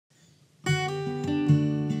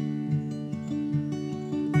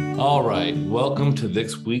All right, welcome to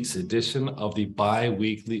this week's edition of the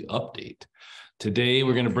bi-weekly update. Today,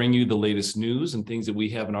 we're going to bring you the latest news and things that we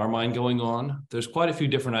have in our mind going on. There's quite a few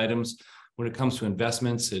different items when it comes to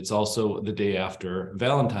investments. It's also the day after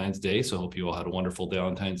Valentine's Day, so I hope you all had a wonderful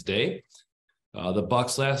Valentine's Day. The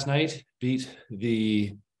Bucks last night beat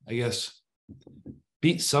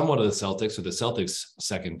somewhat of the Celtics, or the Celtics'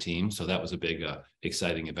 second team. So that was a big,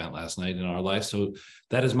 exciting event last night in our life. So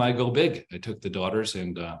that is my go big. I took the daughters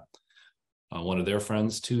and one of their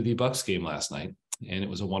friends to the Bucks game last night, and it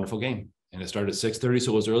was a wonderful game. And it started at 6:30,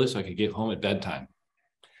 so it was early, so I could get home at bedtime.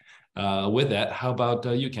 With that, how about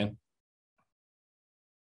you, Ken?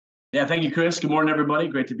 Yeah, thank you, Chris. Good morning, everybody.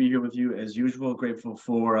 Great to be here with you as usual. Grateful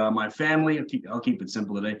for my family. I'll keep it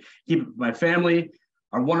simple today. Keep my family,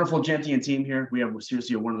 our wonderful Gentian team here. We have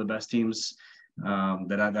seriously one of the best teams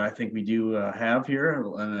that I think we do have here.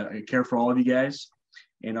 I care for all of you guys,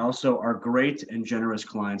 and also our great and generous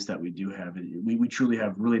clients that we do have. We truly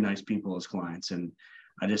have really nice people as clients, and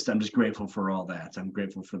I'm just grateful for all that. I'm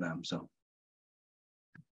grateful for them. So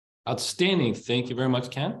outstanding. Thank you very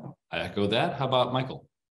much, Ken. I echo that. How about Michael?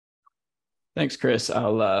 Thanks, Chris.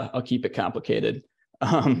 I'll keep it complicated.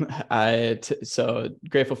 So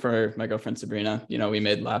grateful for my girlfriend Sabrina. You know, we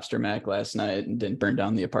made lobster mac last night and didn't burn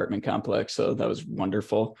down the apartment complex, so that was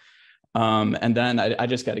wonderful. And then I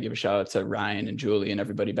just got to give a shout out to Ryan and Julie and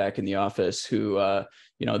everybody back in the office who,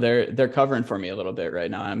 they're covering for me a little bit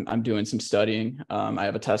right now. I'm doing some studying. I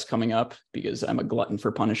have a test coming up because I'm a glutton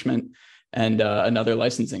for punishment, and another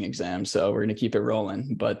licensing exam. So we're going to keep it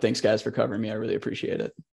rolling. But thanks, guys, for covering me. I really appreciate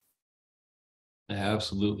it.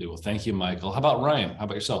 Absolutely. Well, thank you, Michael. How about Ryan? How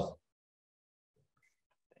about yourself?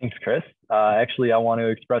 Thanks, Chris. Actually, I want to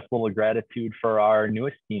express a little gratitude for our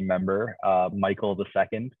newest team member, Michael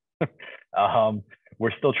II.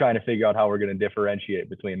 We're still trying to figure out how we're going to differentiate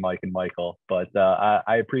between Mike and Michael, but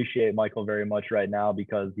I appreciate Michael very much right now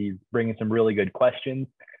because he's bringing some really good questions,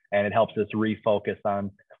 and it helps us refocus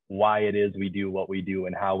on why it is we do what we do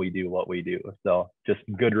and how we do what we do. So just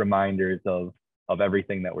good reminders of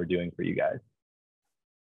everything that we're doing for you guys.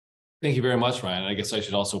 Thank you very much, Ryan. I guess I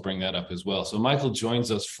should also bring that up as well. So Michael joins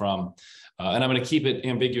us from, and I'm going to keep it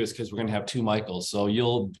ambiguous because we're going to have two Michaels. So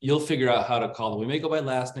you'll figure out how to call them. We may go by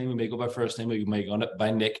last name, we may go by first name, we may go by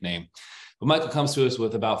nickname. But Michael comes to us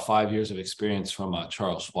with about 5 years of experience from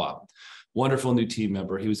Charles Schwab. Wonderful new team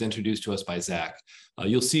member. He was introduced to us by Zach.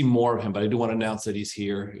 You'll see more of him, but I do want to announce that he's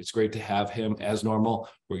here. It's great to have him as normal.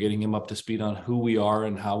 We're getting him up to speed on who we are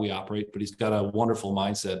and how we operate, but he's got a wonderful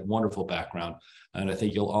mindset, wonderful background. And I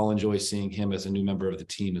think you'll all enjoy seeing him as a new member of the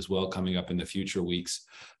team as well coming up in the future weeks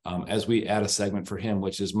as we add a segment for him,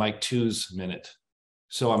 which is Mike 2's Minute.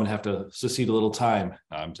 So I'm going to have to secede a little time.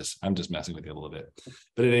 I'm just messing with you a little bit.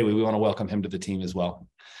 But anyway, we want to welcome him to the team as well.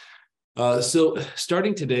 So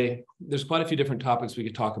starting today, there's quite a few different topics we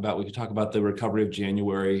could talk about. We could talk about the recovery of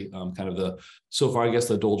January, kind of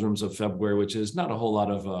the doldrums of February, which is not a whole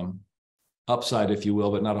lot of upside, if you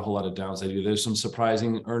will, but not a whole lot of downside either. There's some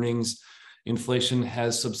surprising earnings. Inflation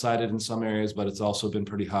has subsided in some areas, but it's also been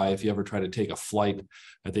pretty high. If you ever try to take a flight,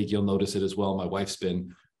 I think you'll notice it as well. My wife's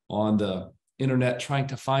been on the internet trying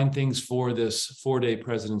to find things for this 4-day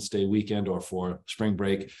President's Day weekend or for spring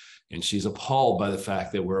break. And she's appalled by the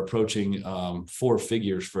fact that we're approaching 4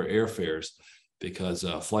 figures for airfares because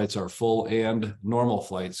flights are full and normal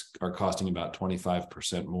flights are costing about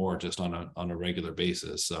 25% more just on a regular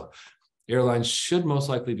basis. So airlines should most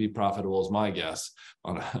likely be profitable, is my guess,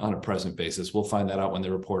 on a present basis. We'll find that out when they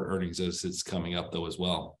report earnings as it's coming up, though, as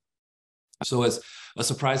well. So as a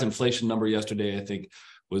surprise inflation number yesterday, I think,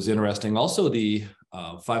 was interesting. Also, the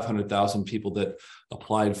 500,000 people that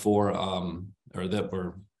applied for,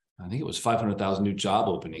 I think it was 500,000 new job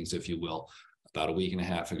openings, if you will, about a week and a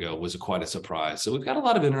half ago, was quite a surprise. So we've got a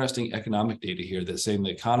lot of interesting economic data here that's saying the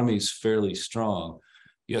economy is fairly strong.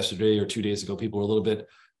 Yesterday or 2 days ago, people were a little bit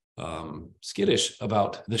skittish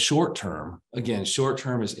about the short term. Again, short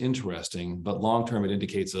term is interesting, but long term, it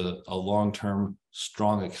indicates a long-term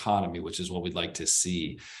strong economy, which is what we'd like to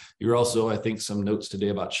see. You're also, I think, some notes today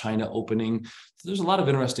about China opening. So there's a lot of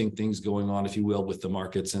interesting things going on, if you will, with the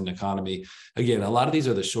markets and economy. Again, a lot of these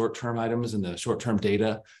are the short-term items and the short-term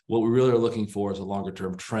data. What we really are looking for is a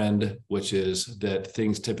longer-term trend, which is that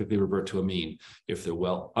things typically revert to a mean if they're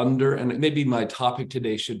well under. And maybe my topic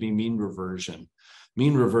today should be mean reversion.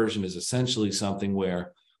 Mean reversion is essentially something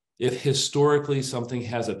where if historically something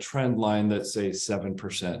has a trend line that's say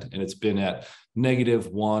 7% and it's been at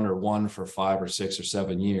 -1 or 1 for 5 or 6 or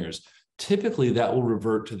 7 years, typically that will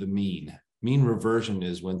revert to the mean. Mean reversion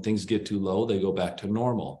is when things get too low, they go back to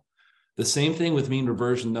normal. The same thing with mean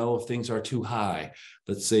reversion, though, if things are too high.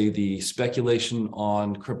 Let's say the speculation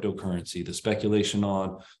on cryptocurrency, the speculation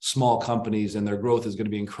on small companies and their growth is going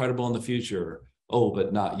to be incredible in the future. Oh,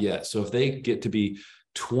 but not yet. So if they get to be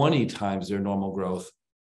 20 times their normal growth,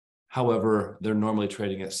 however, they're normally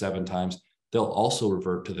trading at 7 times, they'll also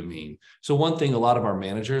revert to the mean. So one thing a lot of our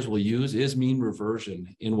managers will use is mean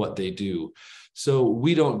reversion in what they do. So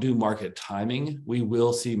we don't do market timing. We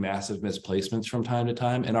will see massive misplacements from time to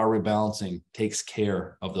time, and our rebalancing takes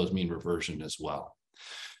care of those mean reversion as well.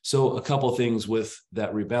 So a couple of things with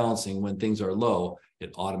that rebalancing: when things are low,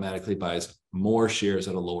 it automatically buys more shares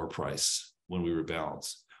at a lower price when we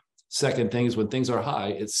rebalance. Second thing is when things are high,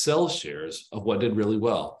 it sells shares of what did really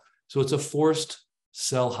well. So it's a forced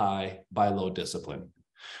sell high, buy low discipline.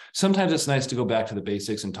 Sometimes it's nice to go back to the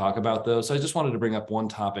basics and talk about those. So I just wanted to bring up one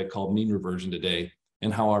topic called mean reversion today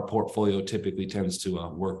and how our portfolio typically tends to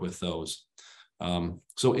work with those.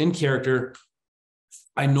 So in character,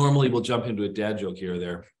 I normally will jump into a dad joke here or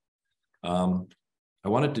there. I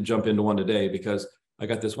wanted to jump into one today because I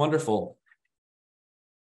got this wonderful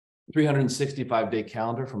 365-day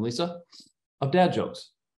calendar from Lisa of dad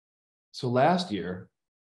jokes. So last year,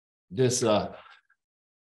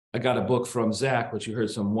 I got a book from Zach, which you heard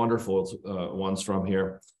some wonderful ones from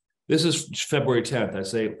here. This is February 10th. I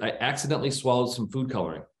say, I accidentally swallowed some food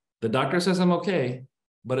coloring. The doctor says I'm okay,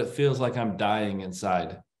 but it feels like I'm dying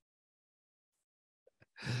inside.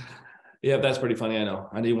 Yeah, that's pretty funny. I know.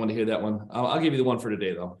 I didn't want to hear that one. I'll give you the one for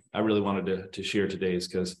today, though. I really wanted to share today's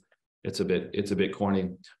because it's a bit corny.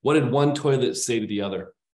 What did one toilet say to the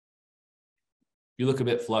other? You look a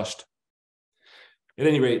bit flushed. At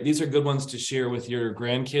any rate, these are good ones to share with your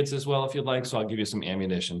grandkids as well, if you'd like. So I'll give you some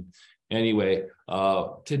ammunition. Anyway,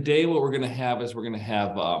 today what we're going to have is we're going to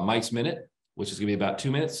have Mike's Minute, which is going to be about 2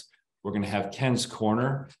 minutes. We're going to have Ken's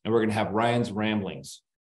Corner, and we're going to have Ryan's Ramblings.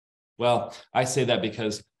 Well, I say that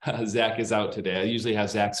because Zach is out today. I usually have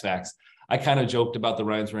Zach's Facts. I kind of joked about the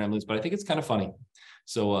Ryan's Ramblings, but I think it's kind of funny.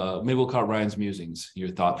 So maybe we'll call it Ryan's Musings. Your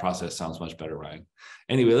thought process sounds much better, Ryan.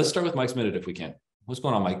 Anyway, let's start with Mike's Minute if we can. What's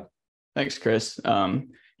going on, Mike? Thanks, Chris. I'm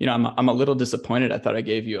a little disappointed. I thought I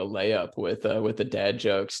gave you a layup with a dad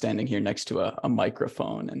joke standing here next to a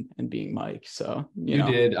microphone and being Mike. So you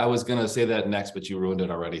did. I was gonna say that next, but you ruined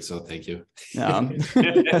it already. So thank you.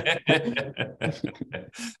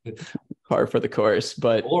 Par for the course,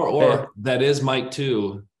 but or that is Mike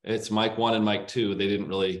 2. It's Mike 1 and Mike 2. They didn't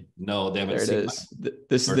really know. They haven't seen Mike.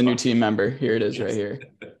 This is the new team member. Here it is right here.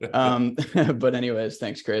 But anyways,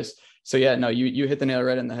 thanks, Chris. So yeah, no, you hit the nail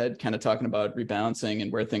right on the head, kind of talking about rebalancing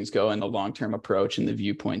and where things go and the long-term approach and the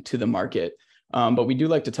viewpoint to the market. But we do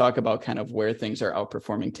like to talk about kind of where things are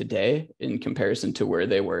outperforming today in comparison to where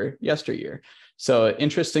they were yesteryear. So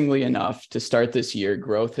interestingly enough, to start this year,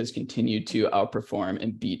 growth has continued to outperform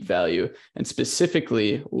and beat value. And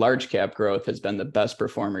specifically, large cap growth has been the best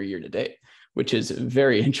performer year to date, which is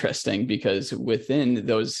very interesting because within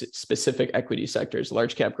those specific equity sectors,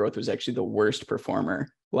 large cap growth was actually the worst performer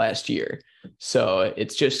last year. So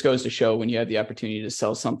it just goes to show when you have the opportunity to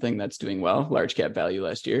sell something that's doing well, large cap value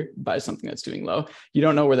last year, buy something that's doing low, you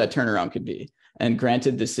don't know where that turnaround could be. And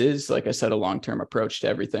granted, this is, like I said, a long-term approach to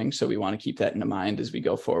everything. So we want to keep that in mind as we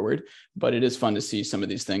go forward. But it is fun to see some of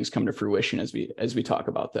these things come to fruition as we talk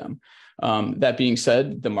about them. That being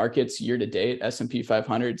said, the markets year to date, S&P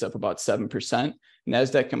 500 is up about 7%.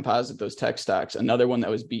 NASDAQ Composite, those tech stocks, another one that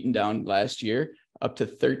was beaten down last year, up to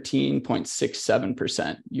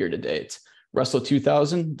 13.67% year to date. Russell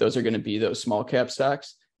 2000, those are going to be those small cap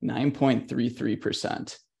stocks,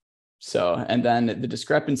 9.33%. So, and then the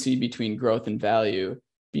discrepancy between growth and value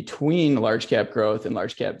between large cap growth and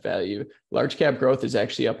large cap value, large cap growth is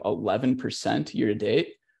actually up 11% year to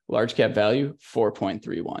date, large cap value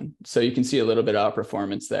 4.31. So you can see a little bit of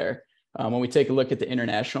outperformance there. When we take a look at the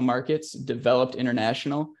international markets, developed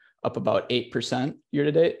international up about 8% year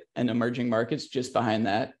to date, and emerging markets just behind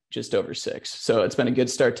that, just over 6%. So it's been a good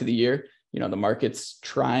start to the year. The market's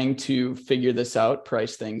trying to figure this out,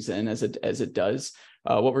 price things in as it does.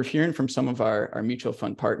 What we're hearing from some of our mutual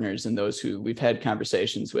fund partners and those who we've had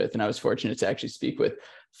conversations with, and I was fortunate to actually speak with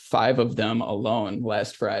 5 of them alone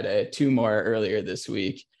last Friday, 2 more earlier this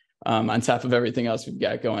week, on top of everything else we've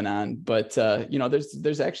got going on. But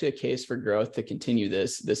there's actually a case for growth to continue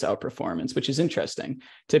this outperformance, which is interesting.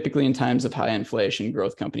 Typically in times of high inflation,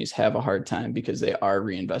 growth companies have a hard time because they are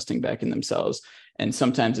reinvesting back in themselves. And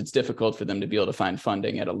sometimes it's difficult for them to be able to find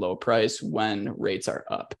funding at a low price when rates are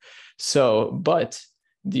up. But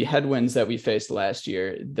the headwinds that we faced last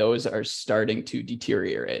year, those are starting to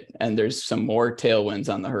deteriorate. And there's some more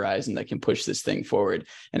tailwinds on the horizon that can push this thing forward.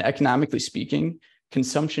 And economically speaking,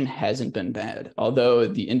 consumption hasn't been bad, although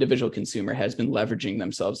the individual consumer has been leveraging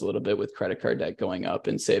themselves a little bit with credit card debt going up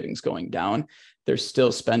and savings going down. They're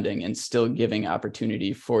still spending and still giving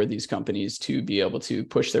opportunity for these companies to be able to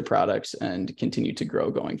push their products and continue to grow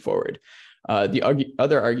going forward. The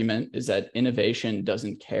other argument is that innovation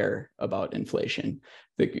doesn't care about inflation.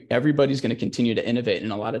 Everybody's going to continue to innovate.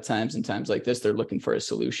 And a lot of times in times like this, they're looking for a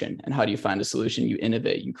solution. And how do you find a solution? You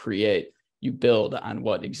innovate, you create, you build on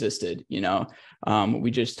what existed.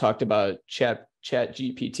 We just talked about chat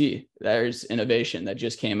GPT. There's innovation that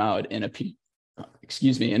just came out in a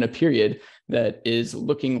period that is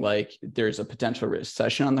looking like there's a potential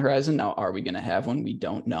recession on the horizon. Now, are we going to have one? We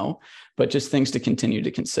don't know, but just things to continue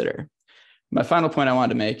to consider. My final point I wanted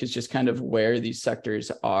to make is just kind of where these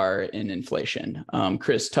sectors are in inflation.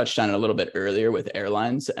 Chris touched on it a little bit earlier with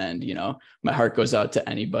airlines, and my heart goes out to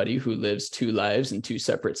anybody who lives 2 lives in 2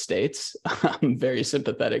 separate states. I'm very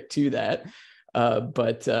sympathetic to that.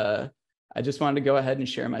 But I just wanted to go ahead and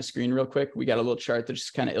share my screen real quick. We got a little chart that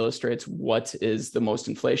just kind of illustrates what is the most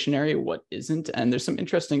inflationary, what isn't. And there's some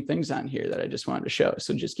interesting things on here that I just wanted to show.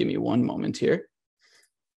 So just give me one moment here.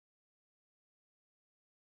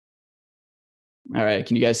 All right,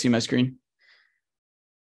 can you guys see my screen?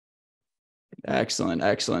 Excellent,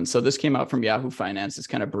 excellent. So this came out from Yahoo Finance. This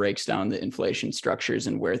kind of breaks down the inflation structures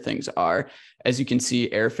and where things are. As you can see,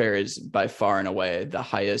 airfare is by far and away the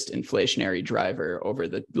highest inflationary driver over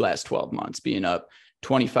the last 12 months, being up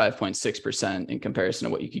 25.6% in comparison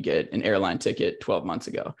to what you could get an airline ticket 12 months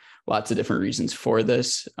ago. Lots of different reasons for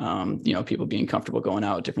this, people being comfortable going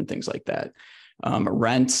out, different things like that.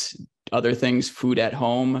 Rent, other things, food at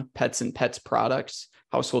home, pets and pets products,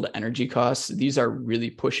 household energy costs. These are really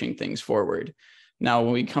pushing things forward. Now,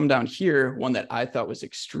 when we come down here, one that I thought was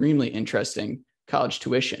extremely interesting, college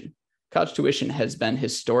tuition. College tuition has been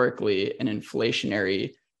historically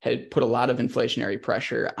had put a lot of inflationary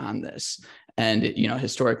pressure on this. And,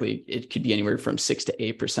 historically, it could be anywhere from 6 to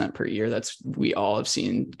 8% per year. We all have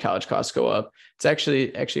seen college costs go up. It's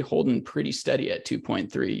actually holding pretty steady at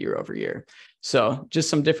 2.3 year over year. So just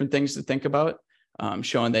some different things to think about,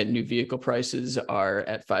 showing that new vehicle prices are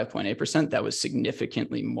at 5.8%. That was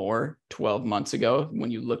significantly more 12 months ago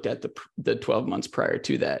when you looked at the 12 months prior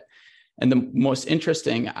to that. And the most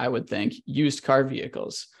interesting, I would think, used car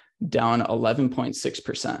vehicles down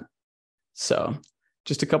 11.6%. So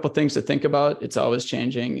just a couple of things to think about. It's always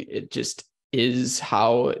changing. It just is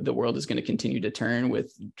how the world is going to continue to turn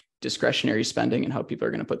with discretionary spending and how people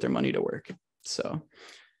are going to put their money to work. So,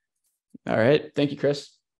 all right. Thank you,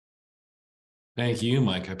 Chris. Thank you,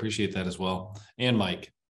 Mike. I appreciate that as well. And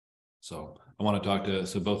Mike. So I want to talk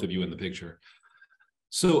to both of you in the picture.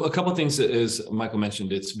 So a couple of things that, as Michael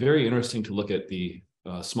mentioned, it's very interesting to look at the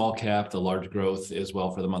small cap, the large growth as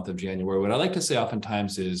well for the month of January. What I like to say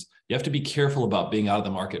oftentimes is you have to be careful about being out of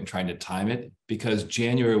the market and trying to time it, because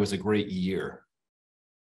January was a great year.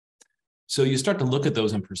 So you start to look at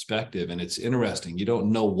those in perspective, and it's interesting. You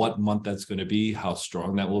don't know what month that's going to be, how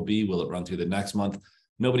strong that will be. Will it run through the next month?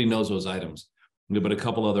 Nobody knows those items. But a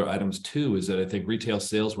couple other items too is that I think retail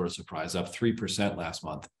sales were a surprise, up 3% last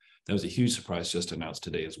month. That was a huge surprise just announced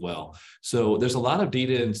today as well. So there's a lot of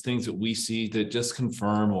data and things that we see that just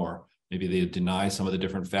confirm, or maybe they deny some of the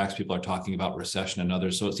different facts people are talking about, recession and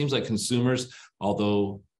others. So it seems like consumers,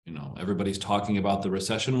 although everybody's talking about the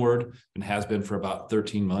recession word and has been for about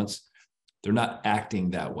 13 months, they're not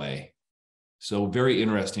acting that way. So very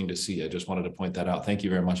interesting to see. I just wanted to point that out. Thank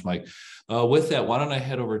you very much, Mike. With that, why don't I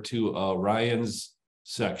head over to Ryan's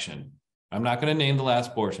section? I'm not going to name the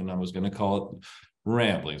last portion. I was going to call it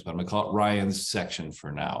ramblings, but I'm going to call it Ryan's section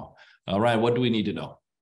for now. Ryan, what do we need to know?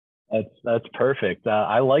 That's perfect.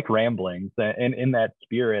 I like ramblings, and in that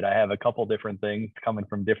spirit, I have a couple different things coming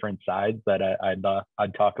from different sides that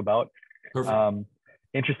I'd talk about. Perfect.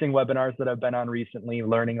 Interesting webinars that I've been on recently,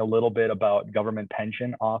 learning a little bit about government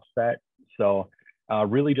pension offset. So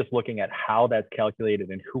really just looking at how that's calculated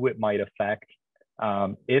and who it might affect.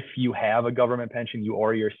 If you have a government pension, you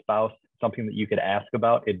or your spouse, something that you could ask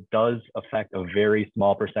about. It does affect a very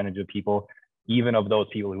small percentage of people, even of those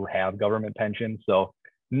people who have government pensions. So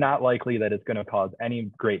not likely that it's going to cause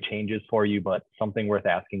any great changes for you, but something worth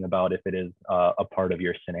asking about if it is a part of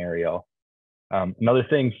your scenario. Another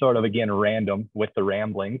thing, sort of again, random with the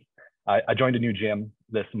ramblings, I joined a new gym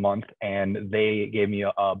this month and they gave me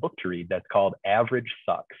a book to read that's called Average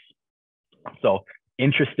Sucks. So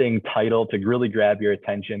interesting title to really grab your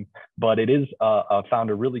attention, but it is found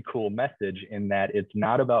a really cool message in that it's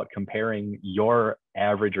not about comparing your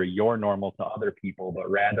average or your normal to other people, but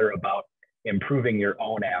rather about improving your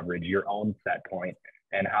own average, your own set point,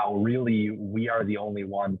 and how really we are the only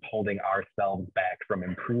ones holding ourselves back from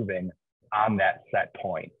improving on that set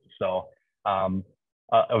point. So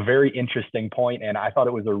a very interesting point, and I thought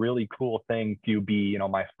it was a really cool thing to be, you know,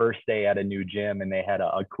 my first day at a new gym, and they had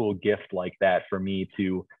a cool gift like that for me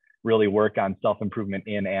to really work on self-improvement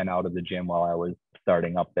in and out of the gym while I was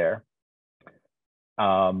starting up there.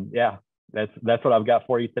 Yeah, that's what I've got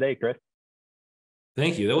for you today, Chris.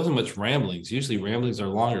 Thank you. That wasn't much ramblings. Usually ramblings are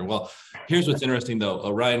longer. Well, here's what's interesting though.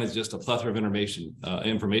 Ryan is just a plethora of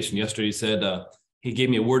information. Yesterday he said he gave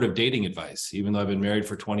me a word of dating advice, even though I've been married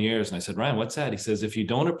for 20 years. And I said, Ryan, what's that? He says, if you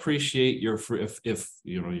don't appreciate if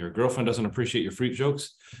you know your girlfriend doesn't appreciate your fruit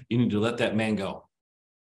jokes, you need to let that man go.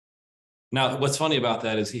 Now, what's funny about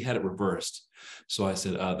that is he had it reversed. So I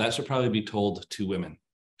said, that should probably be told to women.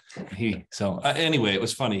 Anyway, it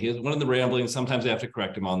was funny. He was one of the ramblings. Sometimes I have to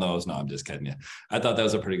correct him on those. No, I'm just kidding you. I thought that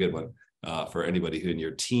was a pretty good one for anybody who in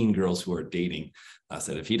your teen girls who are dating. I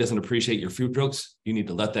said, if he doesn't appreciate your fruit jokes, you need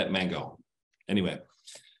to let that man go. Anyway,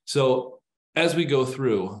 so as we go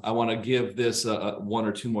through, I want to give this one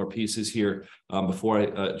or two more pieces here before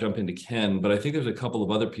I jump into Ken. But I think there's a couple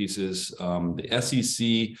of other pieces. The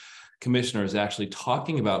SEC commissioner is actually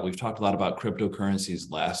talking about, we've talked a lot about cryptocurrencies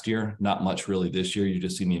last year, not much really this year. You've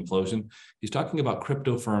just seen the implosion. He's talking about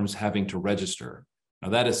crypto firms having to register. Now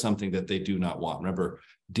that is something that they do not want. Remember,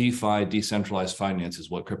 DeFi, decentralized finance, is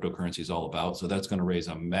what cryptocurrency is all about. So that's going to raise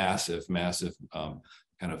a massive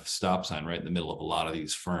kind of stop sign right in the middle of a lot of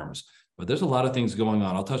these firms. But there's a lot of things going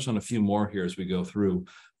on. I'll touch on a few more here as we go through.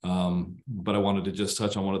 But I wanted to just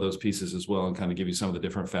touch on one of those pieces as well and kind of give you some of the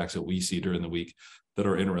different facts that we see during the week that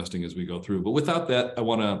are interesting as we go through. But without that,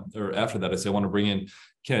 after that, I want to bring in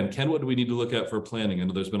Ken. Ken, what do we need to look at for planning? I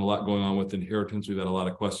know there's been a lot going on with inheritance. We've had a lot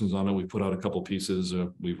of questions on it. We put out a couple pieces.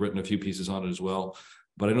 We've written a few pieces on it as well.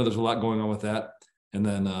 But I know there's a lot going on with that. And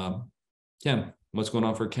then Ken, what's going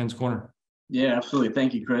on for Ken's Corner? Yeah, absolutely.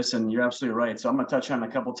 Thank you, Chris. And you're absolutely right. So I'm going to touch on a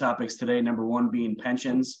couple topics today. Number one being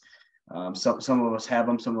pensions. Some of us have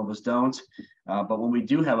them, some of us don't. But when we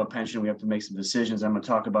do have a pension, we have to make some decisions. I'm going to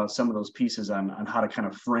talk about some of those pieces on how to kind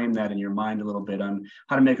of frame that in your mind a little bit, on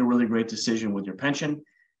how to make a really great decision with your pension.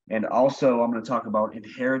 And also, I'm going to talk about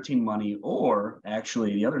inheriting money, or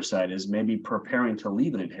actually the other side is maybe preparing to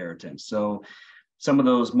leave an inheritance. So some of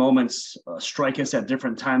those moments strike us at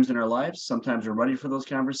different times in our lives. Sometimes we're ready for those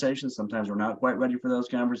conversations. Sometimes we're not quite ready for those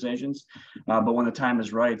conversations. But when the time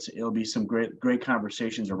is right, it'll be some great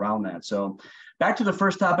conversations around that. So back to the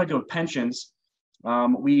first topic of pensions.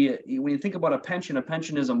 When you think about a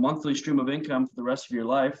pension is a monthly stream of income for the rest of your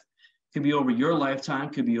life. Could be over your lifetime,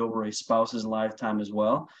 could be over a spouse's lifetime as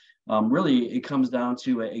well. Really, it comes down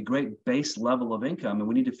to a great base level of income, and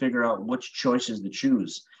we need to figure out which choices to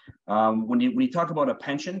choose. When you talk about a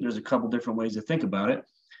pension, there's a couple different ways to think about it.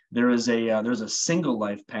 There's a single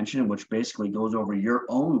life pension, which basically goes over your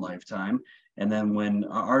own lifetime, and then when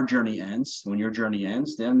your journey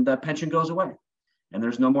ends, then that pension goes away, and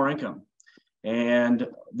there's no more income. And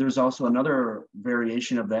there's also another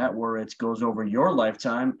variation of that where it goes over your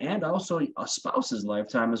lifetime and also a spouse's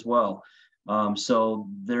lifetime as well. So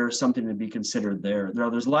there's something to be considered there.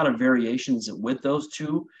 There's a lot of variations with those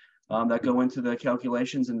two that go into the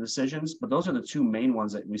calculations and decisions, but those are the two main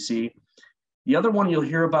ones that we see. The other one you'll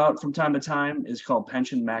hear about from time to time is called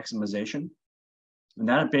pension maximization. And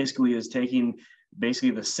that basically is taking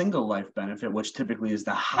the single life benefit, which typically is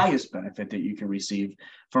the highest benefit that you can receive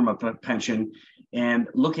from a pension, and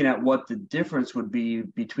looking at what the difference would be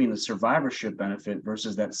between the survivorship benefit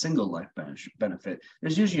versus that single life benefit.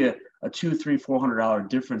 There's usually a $200, $300, $400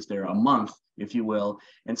 difference there a month, if you will.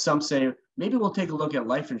 And some say, maybe we'll take a look at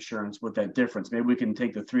life insurance with that difference. Maybe we can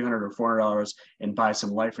take the $300 or $400 and buy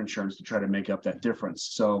some life insurance to try to make up that difference.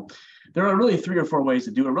 So there are really 3 or 4 ways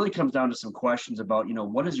to do it. It really comes down to some questions about,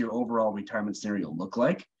 what does your overall retirement scenario look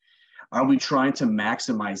like? Are we trying to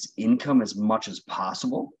maximize income as much as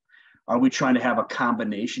possible? Are we trying to have a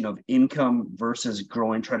combination of income versus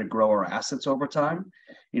trying to grow our assets over time?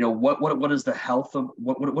 What is the health of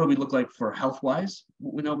what do we look like for health wise,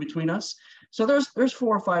 between us? So there's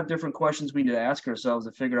 4 or 5 different questions we need to ask ourselves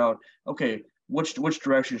to figure out, okay, which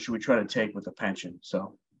direction should we try to take with the pension?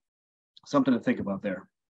 So something to think about there.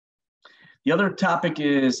 The other topic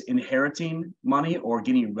is inheriting money or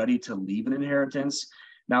getting ready to leave an inheritance.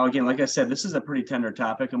 Now, again, like I said, this is a pretty tender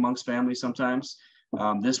topic amongst families sometimes.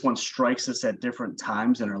 This one strikes us at different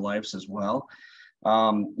times in our lives as well.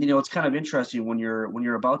 It's kind of interesting when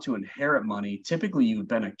you're about to inherit money. Typically, you've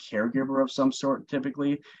been a caregiver of some sort.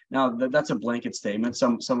 Typically, now that's a blanket statement.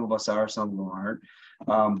 Some of us are, some of them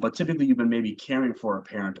aren't. But typically, you've been maybe caring for a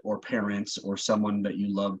parent or parents or someone that you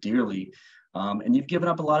love dearly. And you've given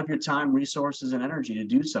up a lot of your time, resources, and energy to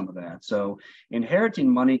do some of that. So inheriting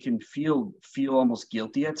money can feel almost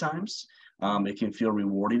guilty at times. It can feel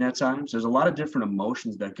rewarding at times. There's a lot of different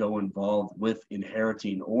emotions that go involved with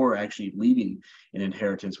inheriting or actually leaving an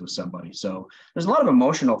inheritance with somebody. So there's a lot of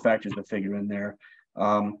emotional factors to figure in there.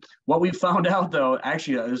 What we found out, though,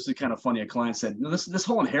 actually, this is kind of funny. A client said, this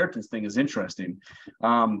whole inheritance thing is interesting.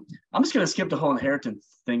 I'm just going to skip the whole inheritance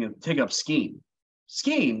thing and take up skiing.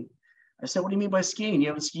 Skiing? I said, what do you mean by skiing? You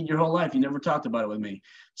haven't skied your whole life. You never talked about it with me.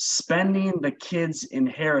 Spending the kids'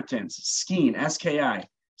 inheritance. Skiing, SKI.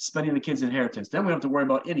 Spending the kids' inheritance. Then we don't have to worry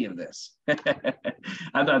about any of this.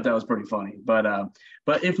 I thought that was pretty funny. But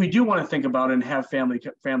if we do want to think about it and have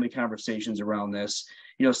family conversations around this,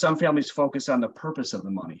 some families focus on the purpose of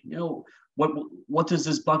the money. What does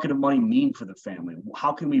this bucket of money mean for the family?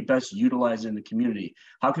 How can we best utilize it in the community?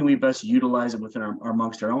 How can we best utilize it within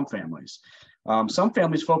amongst our own families? Some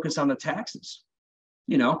families focus on the taxes.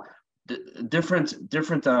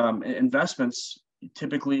 Different investments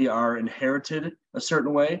typically are inherited a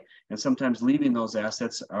certain way, and sometimes leaving those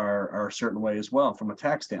assets are a certain way as well from a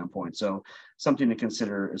tax standpoint. So something to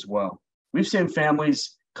consider as well. We've seen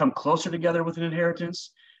families come closer together with an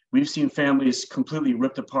inheritance. We've seen families completely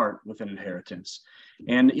ripped apart with an inheritance.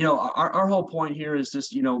 And, our whole point here is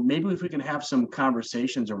this, maybe if we can have some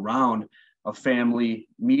conversations around a family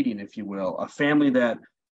meeting, if you will, a family that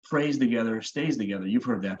prays together, stays together. You've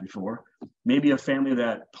heard that before. Maybe a family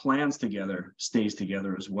that plans together, stays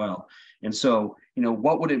together as well. And so,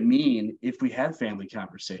 what would it mean if we had family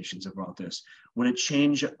conversations about this? Would it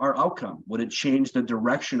change our outcome? Would it change the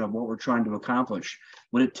direction of what we're trying to accomplish?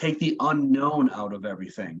 Would it take the unknown out of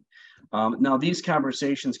everything? Now, these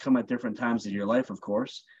conversations come at different times of your life, of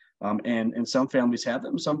course. And some families have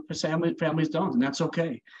them, some families don't, and that's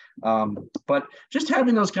okay. But just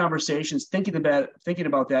having those conversations, thinking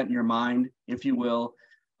about that in your mind, if you will,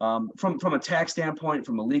 from a tax standpoint,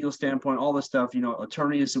 from a legal standpoint, all this stuff,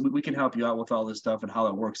 attorneys, we can help you out with all this stuff and how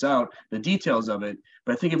it works out, the details of it.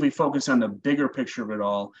 But I think if we focus on the bigger picture of it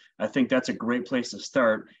all, I think that's a great place to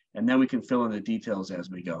start, and then we can fill in the details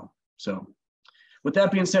as we go. So with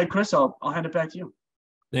that being said, Chris, I'll hand it back to you.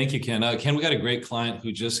 Thank you, Ken. Ken, we got a great client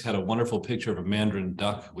who just had a wonderful picture of a mandarin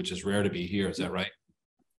duck, which is rare to be here. Is that right?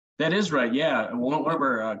 That is right. Yeah. One of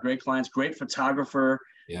our great clients, great photographer.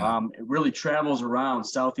 Yeah. It really travels around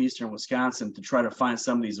southeastern Wisconsin to try to find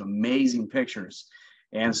some of these amazing pictures,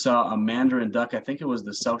 and saw a mandarin duck. I think it was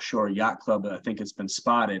the South Shore Yacht Club that I think it's been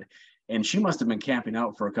spotted. And she must have been camping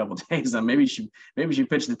out for a couple of days. Maybe she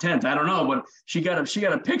pitched the tent. I don't know, but she got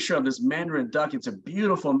a picture of this mandarin duck. It's a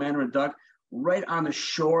beautiful mandarin duck, right on the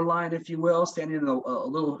shoreline, if you will, standing in a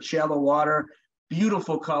little shallow water,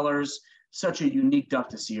 beautiful colors, such a unique duck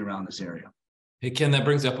to see around this area. Hey, Ken, that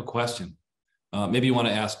brings up a question. Maybe you want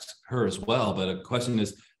to ask her as well, but a question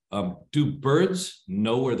is, do birds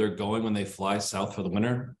know where they're going when they fly south for the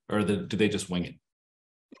winter, or do they just wing it?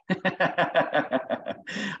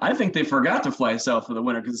 I think they forgot to fly south for the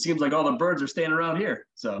winter because it seems like all the birds are staying around here.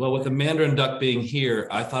 So, well, with the mandarin duck being here,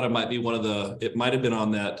 I thought it might be it might have been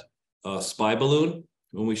on that spy balloon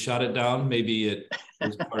when we shot it down. Maybe it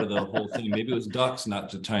was part of the whole thing. Maybe it was ducks,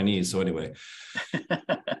 not the Chinese. So anyway,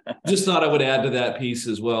 just thought I would add to that piece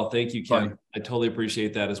as well. Thank you, Ken. I totally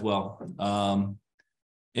appreciate that as well.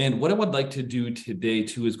 And what I would like to do today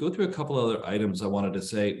too is go through a couple other items I wanted to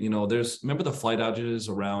say. Remember the flight outages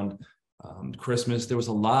around Christmas? There was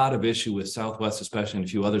a lot of issue with Southwest, especially, and a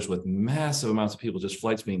few others, with massive amounts of people, just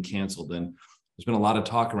flights being canceled. And there's been a lot of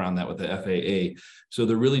talk around that with the FAA. So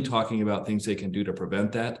they're really talking about things they can do to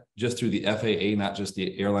prevent that just through the FAA, not just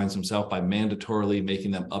the airlines themselves, by mandatorily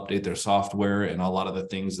making them update their software and a lot of the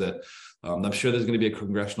things that I'm sure there's going to be a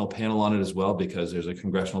congressional panel on it as well, because there's a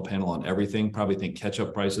congressional panel on everything. Probably think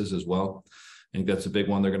catch-up prices as well. I think that's a big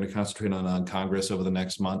one they're going to concentrate on Congress over the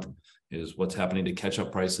next month, is what's happening to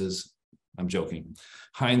catch-up prices. I'm joking.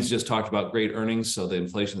 Heinz just talked about great earnings, so the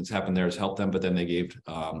inflation that's happened there has helped them, but then they gave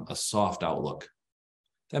a soft outlook.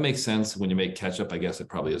 That makes sense. When you make catch-up, I guess it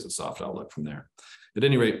probably is a soft outlook from there. At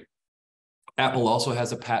any rate, Apple also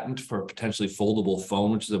has a patent for a potentially foldable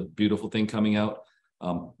phone, which is a beautiful thing coming out.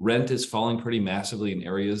 Rent is falling pretty massively in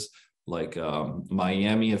areas like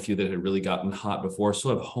Miami, a few that had really gotten hot before. So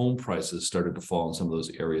have home prices started to fall in some of those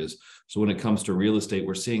areas. So when it comes to real estate,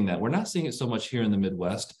 we're seeing that. We're not seeing it so much here in the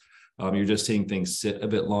Midwest. You're just seeing things sit a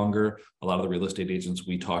bit longer. A lot of the real estate agents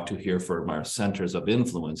we talk to here for our centers of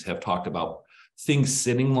influence have talked about things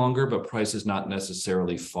sitting longer, but prices not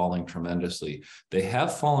necessarily falling tremendously. They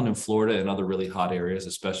have fallen in Florida and other really hot areas,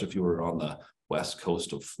 especially if you were on the west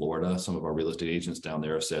coast of Florida. Some of our real estate agents down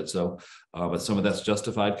there have said so, but some of that's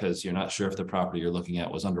justified because you're not sure if the property you're looking at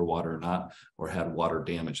was underwater or not, or had water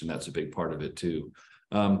damage, and that's a big part of it too.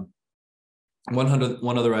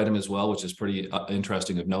 One other item as well, which is pretty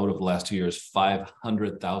interesting of note, over the last 2 years,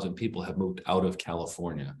 500,000 people have moved out of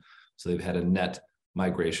California. So they've had a net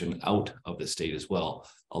migration out of the state as well,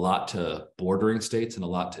 a lot to bordering states and a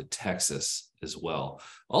lot to Texas as well.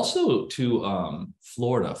 Also to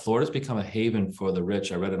Florida. Florida's become a haven for the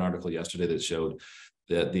rich. I read an article yesterday that showed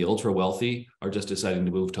that the ultra wealthy are just deciding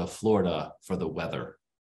to move to Florida for the weather.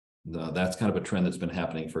 That's kind of a trend that's been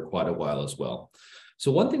happening for quite a while as well.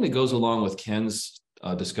 So one thing that goes along with Ken's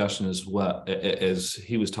discussion as well, as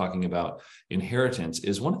he was talking about inheritance,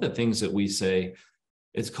 is one of the things that we say,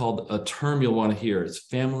 it's called a term you'll want to hear. It's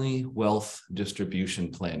family wealth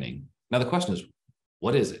distribution planning. Now, the question is,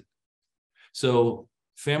 what is it? So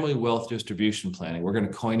family wealth distribution planning, we're going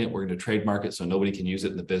to coin it. We're going to trademark it so nobody can use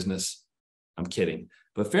it in the business. I'm kidding.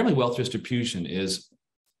 But family wealth distribution is,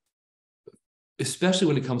 especially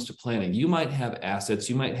when it comes to planning, you might have assets,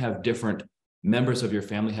 you might have different members of your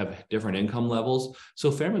family have different income levels.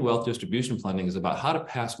 So family wealth distribution planning is about how to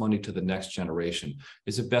pass money to the next generation.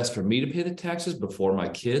 Is it best for me to pay the taxes before my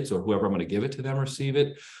kids or whoever I'm going to give it to them receive it?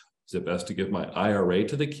 Is it best to give my IRA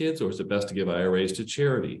to the kids, or is it best to give IRAs to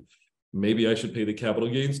charity? Maybe I should pay the capital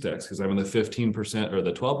gains tax because I'm in the 15% or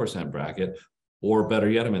the 12% bracket, or better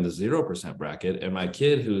yet, I'm in the 0% bracket, and my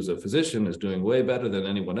kid who's a physician is doing way better than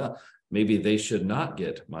anyone else. Maybe they should not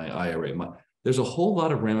get my IRA. There's a whole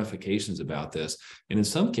lot of ramifications about this. And in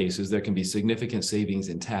some cases, there can be significant savings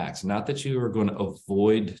in tax. Not that you are going to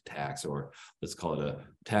avoid tax, or let's call it a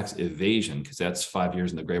tax evasion, because that's 5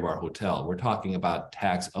 years in the Graybar Hotel. We're talking about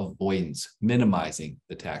tax avoidance, minimizing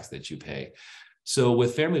the tax that you pay. So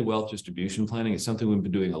with family wealth distribution planning, it's something we've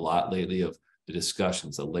been doing a lot lately, of the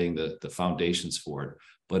discussions, of laying the foundations for it.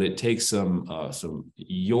 But it takes some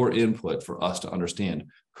your input for us to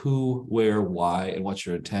understand who, where, why, and what's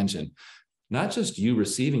your intention. Not just you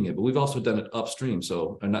receiving it, but we've also done it upstream.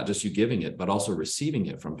 So not just you giving it, but also receiving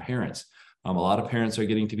it from parents. A lot of parents are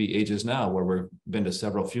getting to be ages now where we've been to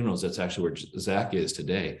several funerals. That's actually where Zach is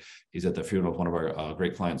today. He's at the funeral of one of our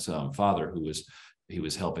great clients' father, he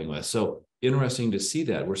was helping with. So interesting to see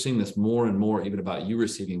that. We're seeing this more and more, even about you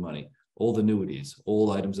receiving money, old annuities,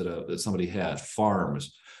 old items that somebody had,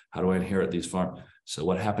 farms. How do I inherit these farms? So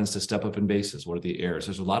what happens to step up in basis? What are the heirs?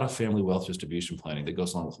 There's a lot of family wealth distribution planning that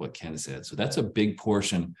goes along with what Ken said. So that's a big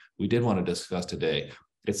portion we did want to discuss today.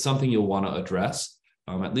 It's something you'll want to address,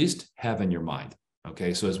 at least have in your mind.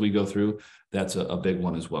 Okay, so as we go through, that's a big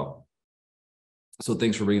one as well. So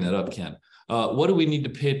thanks for bringing that up, Ken. What do we need to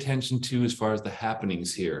pay attention to as far as the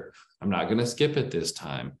happenings here? I'm not going to skip it this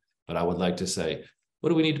time, but I would like to say, what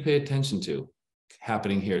do we need to pay attention to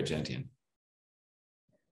happening here at Gentian?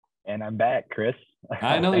 And I'm back, Chris.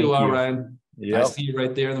 I know you are, Ryan. Yep. I see you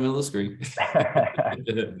right there in the middle of the screen.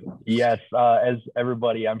 Yes, as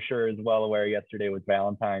everybody I'm sure is well aware, yesterday was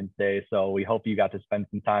Valentine's Day. So we hope you got to spend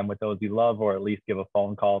some time with those you love, or at least give a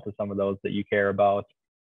phone call to some of those that you care about.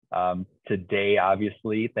 Today,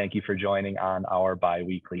 obviously, thank you for joining on our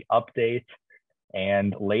bi-weekly update.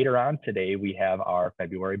 And later on today, we have our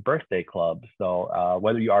February birthday club. So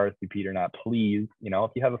whether you RSVP'd or not, please,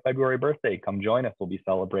 if you have a February birthday, come join us. We'll be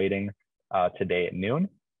celebrating today at noon.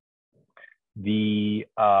 The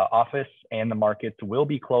office and the markets will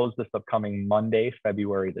be closed this upcoming Monday,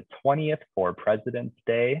 February the 20th, for President's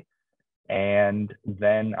Day. And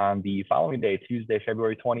then on the following day, Tuesday,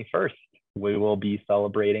 February 21st, we will be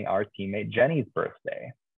celebrating our teammate Jenny's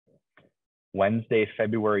birthday. Wednesday,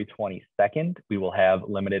 February 22nd, we will have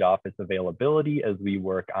limited office availability as we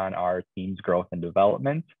work on our team's growth and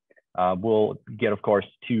development. We'll get, of course,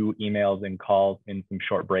 2 emails and calls in some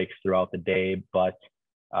short breaks throughout the day, but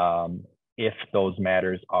if those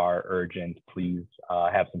matters are urgent, please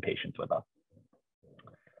have some patience with us.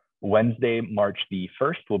 Wednesday, March the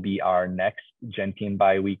 1st will be our next Gentian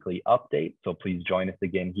bi-weekly update, so please join us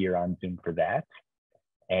again here on Zoom for that.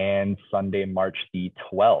 And Sunday, March the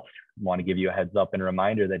 12th, I want to give you a heads up and a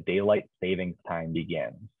reminder that daylight savings time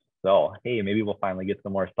begins. So, hey, maybe we'll finally get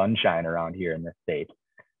some more sunshine around here in this state.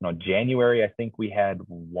 January, I think we had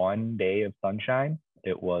 1 day of sunshine.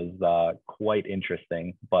 It was quite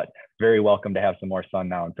interesting, but very welcome to have some more sun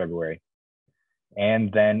now in February.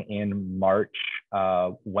 And then in March,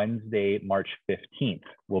 Wednesday, March 15th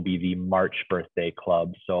will be the March birthday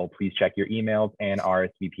club. So please check your emails and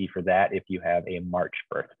RSVP for that if you have a March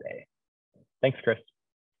birthday. Thanks, Chris.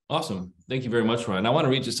 Awesome. Thank you very much, Ryan. I want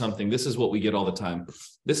to read you something. This is what we get all the time.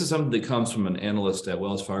 This is something that comes from an analyst at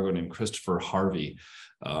Wells Fargo named Christopher Harvey.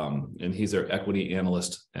 And he's their equity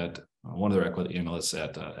analyst at one of their equity analysts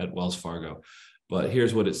at Wells Fargo. But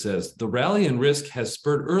here's what it says. The rally in risk has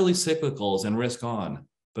spurred early cyclicals and risk on,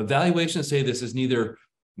 but valuations say this is neither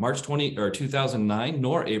March 2009,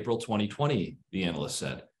 nor April 2020, the analyst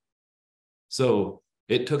said. So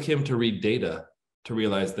it took him to read data to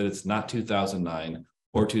realize that it's not 2009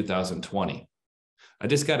 or 2020. I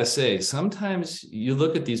just got to say, sometimes you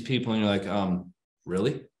look at these people and you're like,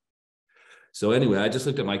 really? So anyway, I just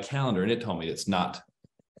looked at my calendar and it told me it's not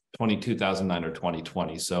 2009 or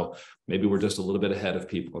 2020. So maybe we're just a little bit ahead of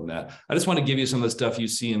people in that. I just want to give you some of the stuff you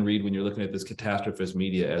see and read when you're looking at this catastrophist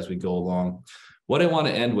media as we go along. What I want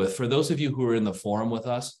to end with, for those of you who are in the forum with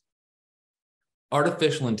us,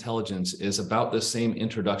 artificial intelligence is about the same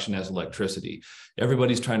introduction as electricity.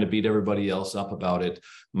 Everybody's trying to beat everybody else up about it.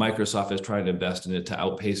 Microsoft is trying to invest in it to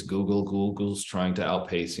outpace Google. Google's trying to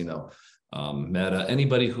outpace, Meta.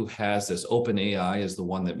 Anybody who has this, OpenAI is the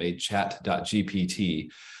one that made chat.gpt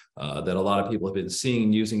that a lot of people have been seeing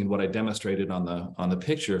and using, and what I demonstrated on the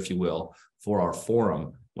picture, if you will, for our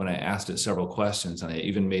forum when I asked it several questions. And I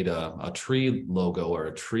even made a tree logo or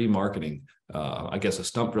a tree marketing, I guess a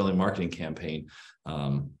stump drilling marketing campaign,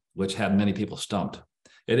 which had many people stumped.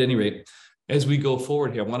 At any rate, as we go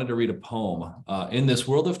forward here, I wanted to read a poem. In this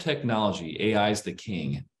world of technology, AI is the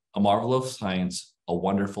king, a marvel of science, a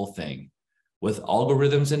wonderful thing. With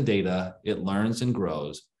algorithms and data, it learns and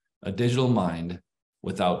grows, a digital mind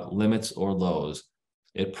without limits or lows.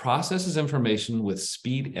 It processes information with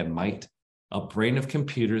speed and might, a brain of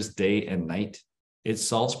computers day and night. It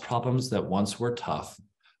solves problems that once were tough,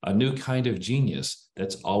 a new kind of genius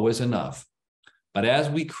that's always enough. But as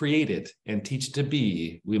we create it and teach it to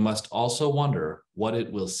be, we must also wonder what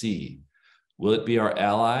it will see. Will it be our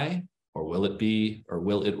ally, or will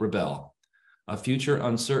it rebel? A future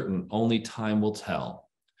uncertain, only time will tell.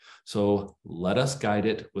 So let us guide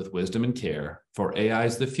it with wisdom and care, for AI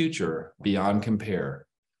is the future beyond compare.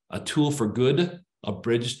 A tool for good, a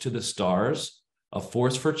bridge to the stars, a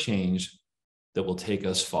force for change that will take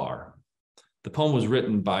us far. The poem was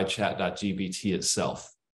written by chat.gpt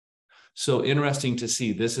itself. So interesting to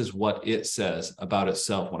see, this is what it says about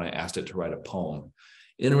itself when I asked it to write a poem.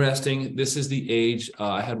 Interesting, this is the age.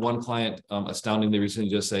 I had one client astoundingly recently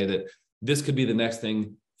just say that this could be the next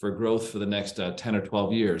thing for growth for the next 10 or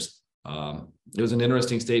 12 years. It was an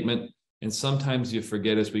interesting statement. And sometimes you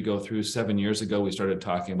forget, as we go through, 7 years ago, we started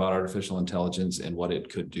talking about artificial intelligence and what it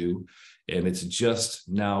could do. And it's just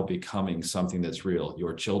now becoming something that's real.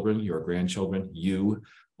 Your children, your grandchildren, you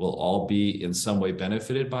will all be in some way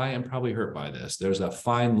benefited by and probably hurt by this. There's a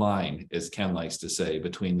fine line, as Ken likes to say,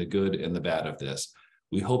 between the good and the bad of this.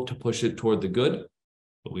 We hope to push it toward the good,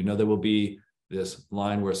 but we know there will be this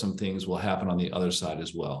line where some things will happen on the other side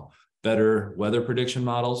as well. Better weather prediction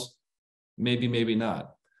models, maybe, maybe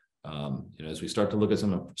not. As we start to look at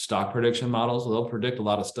some stock prediction models, they'll predict a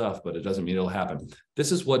lot of stuff, but it doesn't mean it'll happen.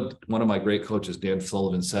 This is what one of my great coaches, Dan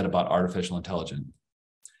Sullivan, said about artificial intelligence.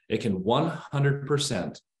 It can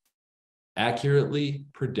 100% accurately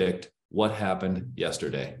predict what happened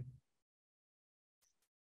yesterday.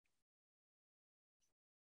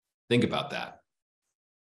 Think about that.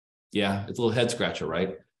 Yeah, it's a little head scratcher,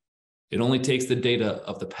 right? It only takes the data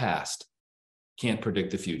of the past, can't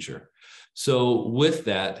predict the future. So with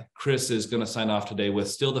that, Chris is going to sign off today with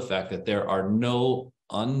still the fact that there are no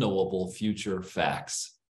unknowable future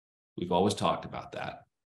facts. We've always talked about that.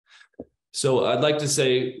 So I'd like to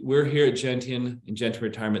say we're here at Gentian in Gentian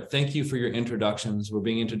Retirement. Thank you for your introductions. We're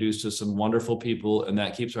being introduced to some wonderful people, and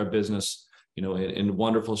that keeps our business, in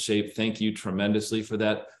wonderful shape. Thank you tremendously for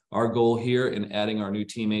that. Our goal here in adding our new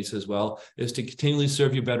teammates as well is to continually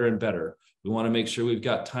serve you better and better. We want to make sure we've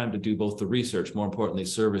got time to do both the research, more importantly,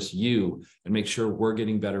 service you, and make sure we're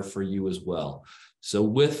getting better for you as well. So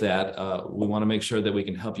with that, we want to make sure that we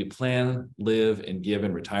can help you plan, live, and give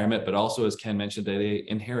in retirement, but also, as Ken mentioned today,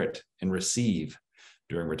 inherit and receive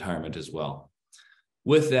during retirement as well.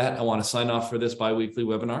 With that, I want to sign off for this bi-weekly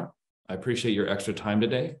webinar. I appreciate your extra time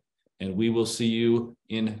today, and we will see you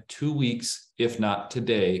in 2 weeks, if not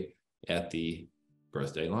today, at the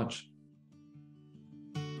birthday lunch.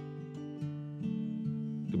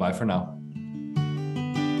 Goodbye for now.